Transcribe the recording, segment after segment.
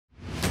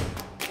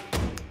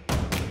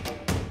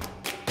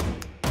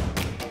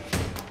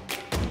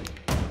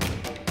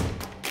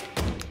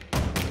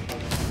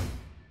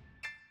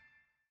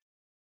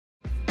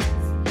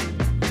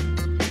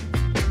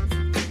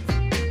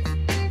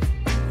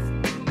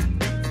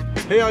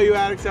Hey all you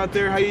addicts out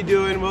there, how you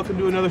doing? Welcome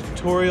to another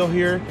tutorial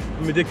here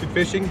from Addicted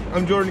Fishing.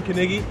 I'm Jordan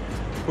Carnegie.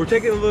 We're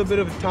taking a little bit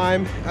of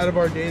time out of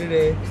our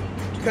day-to-day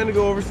to kind of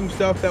go over some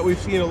stuff that we've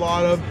seen a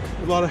lot of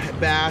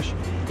bash,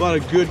 a lot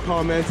of good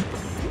comments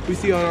we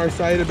see on our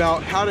site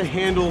about how to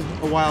handle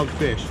a wild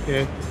fish,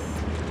 okay?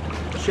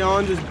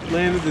 Sean just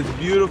landed this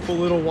beautiful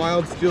little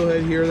wild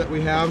steelhead here that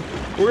we have.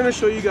 We're gonna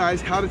show you guys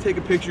how to take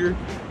a picture,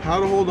 how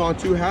to hold on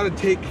to, how to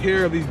take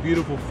care of these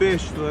beautiful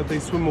fish so that they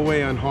swim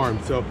away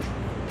unharmed. So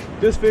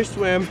this fish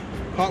swam,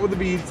 caught with a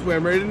bead,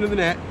 swam right into the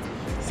net.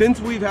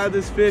 Since we've had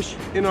this fish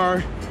in our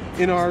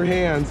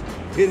hands,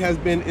 it has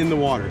been in the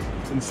water.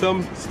 In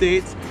some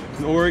states,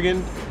 in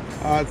Oregon,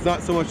 it's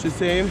not so much the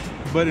same,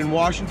 but in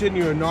Washington,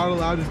 you are not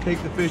allowed to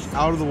take the fish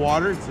out of the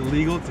water. It's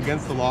illegal, it's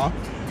against the law.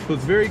 So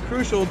it's very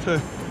crucial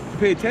to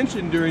pay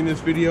attention during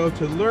this video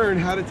to learn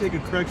how to take a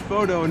correct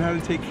photo and how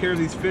to take care of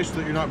these fish so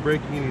that you're not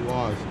breaking any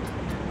laws.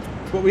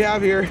 What we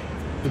have here,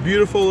 the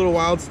beautiful little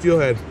wild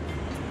steelhead.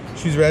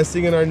 She's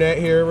resting in our net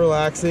here,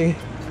 relaxing,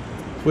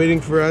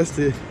 waiting for us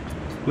to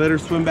let her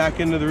swim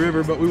back into the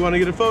river, but we want to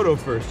get a photo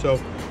first. So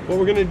what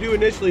we're going to do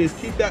initially is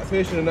keep that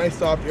fish in a nice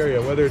soft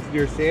area, whether it's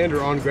near sand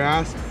or on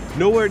grass,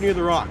 nowhere near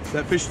the rocks.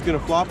 That fish is going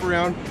to flop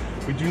around.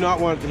 We do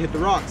not want it to hit the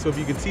rocks. So if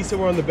you can see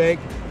somewhere on the bank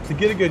to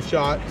get a good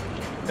shot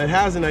that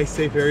has a nice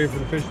safe area for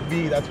the fish to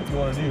be, that's what you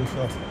want to do.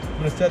 So I'm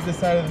going to set this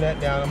side of the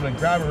net down. I'm going to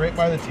grab her right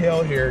by the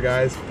tail here,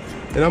 guys,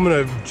 and I'm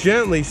going to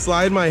gently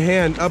slide my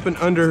hand up and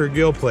under her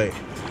gill plate.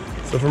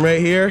 So from right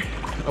here,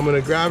 I'm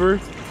gonna grab her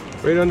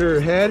right under her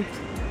head,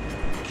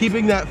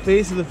 keeping that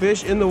face of the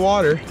fish in the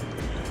water,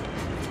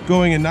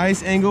 going a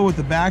nice angle with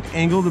the back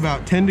angled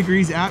about 10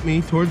 degrees at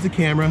me towards the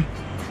camera,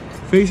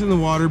 facing the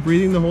water,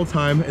 breathing the whole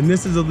time, and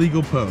this is a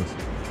legal pose.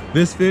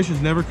 This fish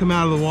has never come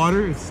out of the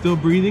water, it's still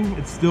breathing,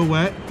 it's still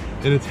wet,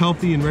 and it's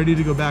healthy and ready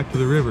to go back to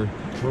the river.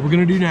 What we're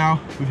gonna do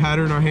now, we've had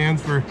her in our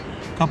hands for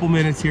a couple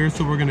minutes here,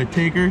 so we're gonna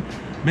take her,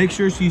 make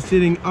sure she's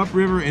sitting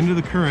upriver into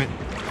the current,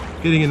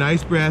 getting a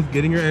nice breath,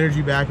 getting her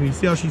energy back, and you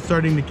see how she's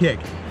starting to kick.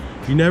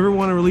 You never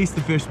want to release the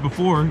fish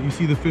before you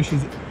see the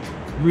fish's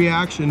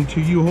reaction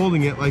to you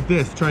holding it like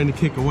this, trying to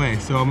kick away.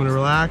 So I'm gonna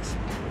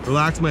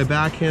relax my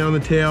backhand on the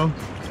tail,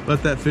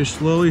 let that fish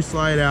slowly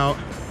slide out,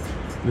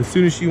 and as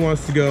soon as she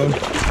wants to go,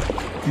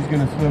 she's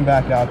gonna swim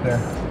back out there.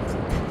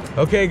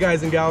 Okay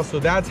guys and gals, so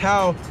that's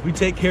how we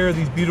take care of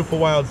these beautiful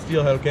wild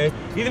steelhead, okay?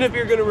 Even if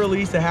you're gonna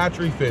release a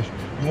hatchery fish,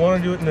 you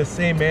wanna do it in the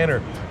same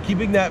manner,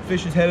 keeping that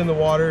fish's head in the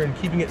water and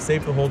keeping it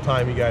safe the whole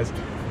time, you guys.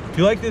 If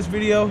you like this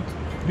video,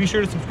 be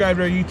sure to subscribe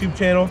to our YouTube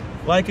channel,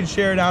 like and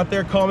share it out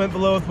there, comment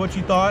below with what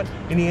you thought,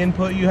 any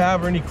input you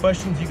have or any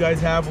questions you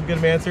guys have, we'll get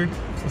them answered.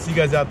 We'll see you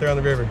guys out there on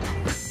the river.